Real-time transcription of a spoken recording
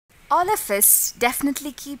All of us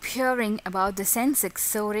definitely keep hearing about the Sensex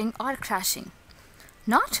soaring or crashing.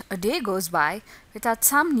 Not a day goes by without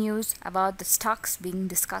some news about the stocks being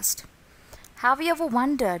discussed. Have you ever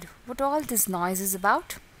wondered what all this noise is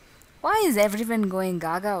about? Why is everyone going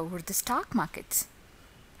gaga over the stock markets?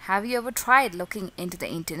 Have you ever tried looking into the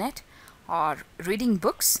internet or reading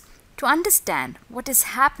books to understand what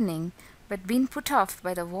is happening but been put off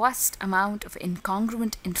by the vast amount of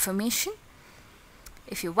incongruent information?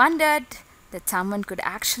 If you wondered that someone could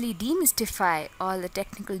actually demystify all the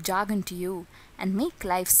technical jargon to you and make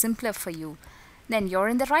life simpler for you, then you're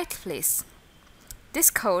in the right place.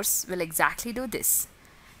 This course will exactly do this.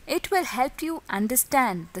 It will help you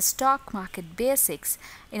understand the stock market basics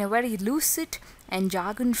in a very lucid and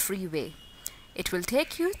jargon-free way. It will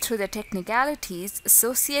take you through the technicalities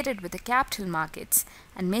associated with the capital markets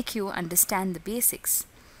and make you understand the basics.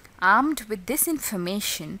 Armed with this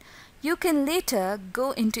information, you can later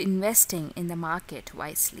go into investing in the market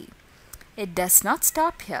wisely. It does not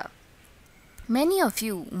stop here. Many of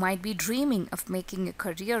you might be dreaming of making a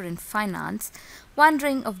career in finance,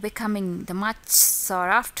 wondering of becoming the much sought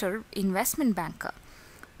after investment banker.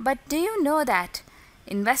 But do you know that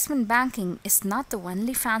investment banking is not the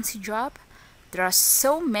only fancy job? There are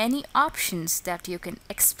so many options that you can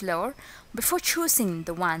explore before choosing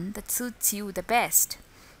the one that suits you the best.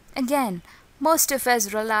 Again, most of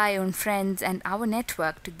us rely on friends and our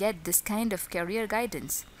network to get this kind of career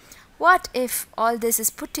guidance. What if all this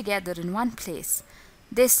is put together in one place?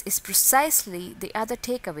 This is precisely the other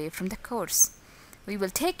takeaway from the course. We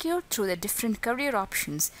will take you through the different career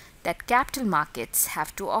options that capital markets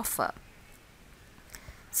have to offer.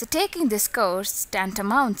 So taking this course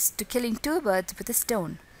tantamounts to killing two birds with a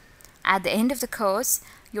stone. At the end of the course,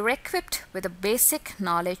 you're equipped with a basic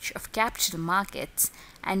knowledge of capital markets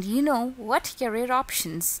and you know what career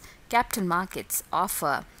options capital markets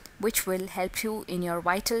offer, which will help you in your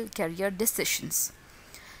vital career decisions.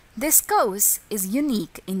 This course is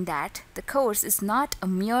unique in that the course is not a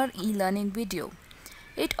mere e-learning video.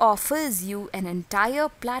 It offers you an entire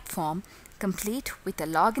platform complete with a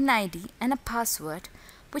login ID and a password,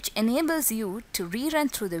 which enables you to rerun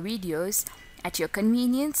through the videos at your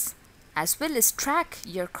convenience as well as track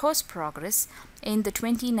your course progress in the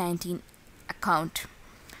 2019 account.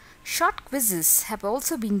 Short quizzes have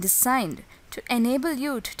also been designed to enable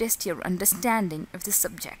you to test your understanding of the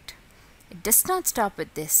subject. It does not stop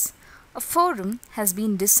with this. A forum has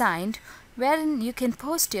been designed wherein you can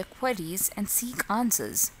post your queries and seek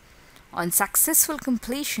answers. On successful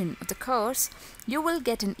completion of the course, you will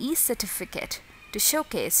get an e-certificate to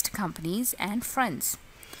showcase to companies and friends.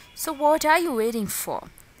 So what are you waiting for?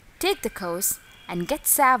 Take the course and get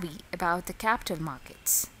savvy about the capital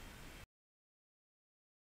markets.